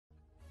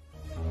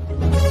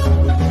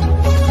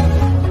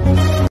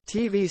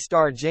TV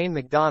star Jane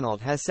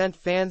McDonald has sent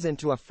fans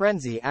into a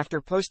frenzy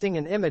after posting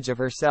an image of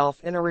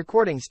herself in a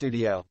recording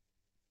studio.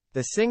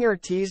 The singer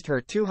teased her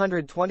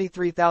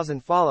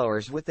 223,000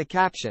 followers with the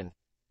caption,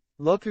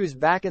 "Look who's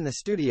back in the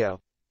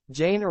studio."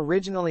 Jane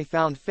originally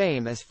found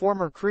fame as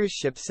former cruise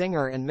ship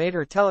singer and made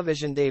her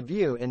television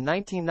debut in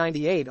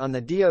 1998 on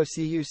the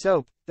DOCU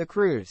soap, The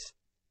Cruise.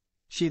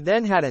 She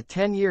then had a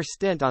 10-year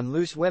stint on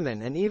Loose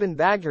Women and even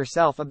bagged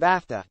herself a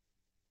BAFTA.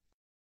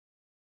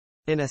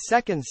 In a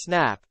second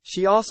snap,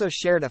 she also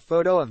shared a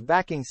photo of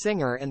backing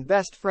singer and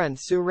best friend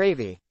Sue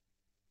Ravi.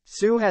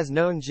 Sue has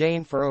known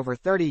Jane for over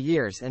 30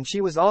 years and she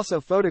was also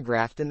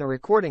photographed in the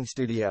recording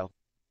studio.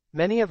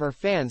 Many of her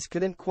fans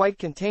couldn't quite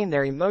contain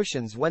their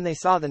emotions when they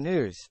saw the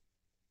news.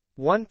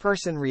 One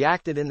person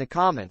reacted in the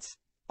comments,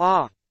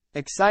 "Ah,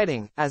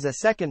 exciting," as a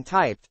second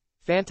typed,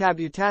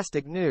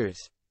 "Fantabutastic news.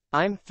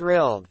 I'm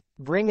thrilled.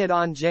 Bring it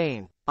on,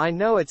 Jane. I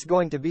know it's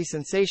going to be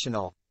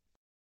sensational."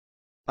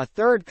 A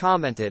third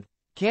commented,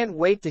 "Can't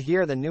wait to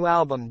hear the new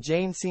album.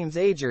 Jane seems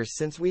ages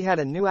since we had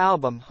a new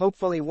album.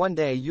 Hopefully one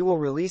day you will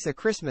release a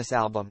Christmas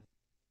album."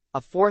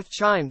 A fourth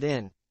chimed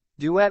in,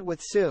 "Duet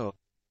with Sue."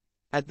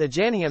 At the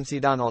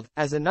McDonald,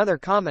 as another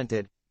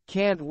commented,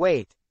 "Can't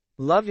wait.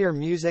 Love your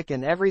music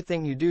and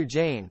everything you do,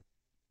 Jane."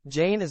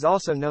 Jane is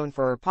also known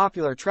for her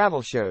popular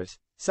travel shows,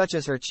 such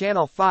as her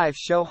Channel 5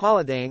 show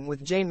Holidaying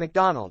with Jane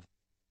McDonald.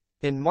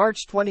 In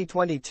March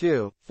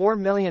 2022, 4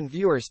 million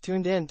viewers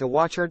tuned in to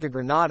watch her to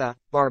Grenada,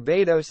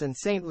 Barbados and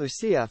St.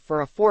 Lucia for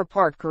a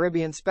 4-part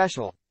Caribbean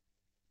special.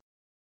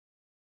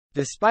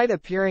 Despite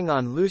appearing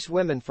on Loose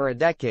Women for a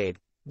decade,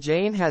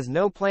 Jane has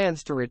no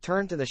plans to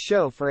return to the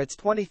show for its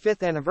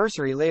 25th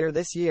anniversary later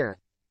this year.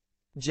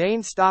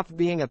 Jane stopped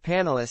being a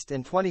panelist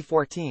in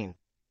 2014.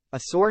 A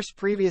source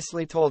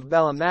previously told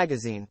Bella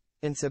magazine,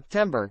 in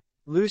September,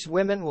 Loose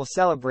Women will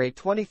celebrate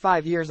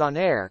 25 years on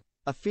air,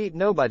 a feat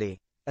nobody,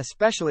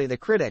 especially the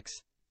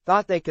critics,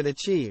 thought they could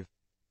achieve.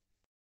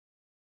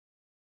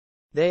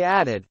 They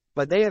added,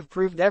 "But they have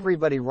proved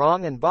everybody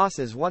wrong and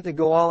bosses want to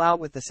go all out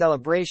with the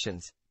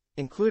celebrations,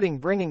 including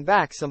bringing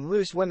back some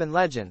Loose Women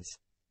legends."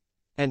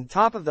 And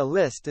top of the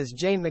list is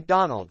Jane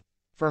McDonald.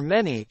 For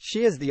many,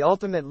 she is the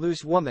ultimate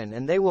loose woman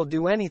and they will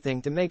do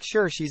anything to make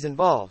sure she's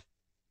involved.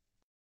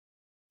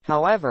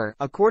 However,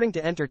 according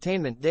to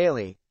Entertainment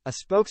Daily, a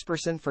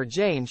spokesperson for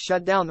Jane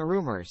shut down the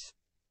rumors.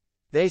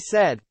 They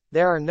said,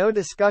 "There are no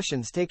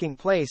discussions taking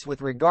place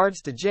with regards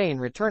to Jane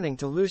returning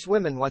to Loose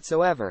Women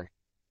whatsoever.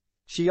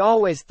 She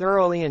always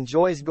thoroughly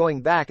enjoys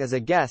going back as a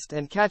guest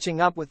and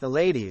catching up with the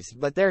ladies,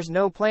 but there's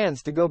no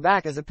plans to go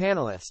back as a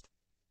panelist."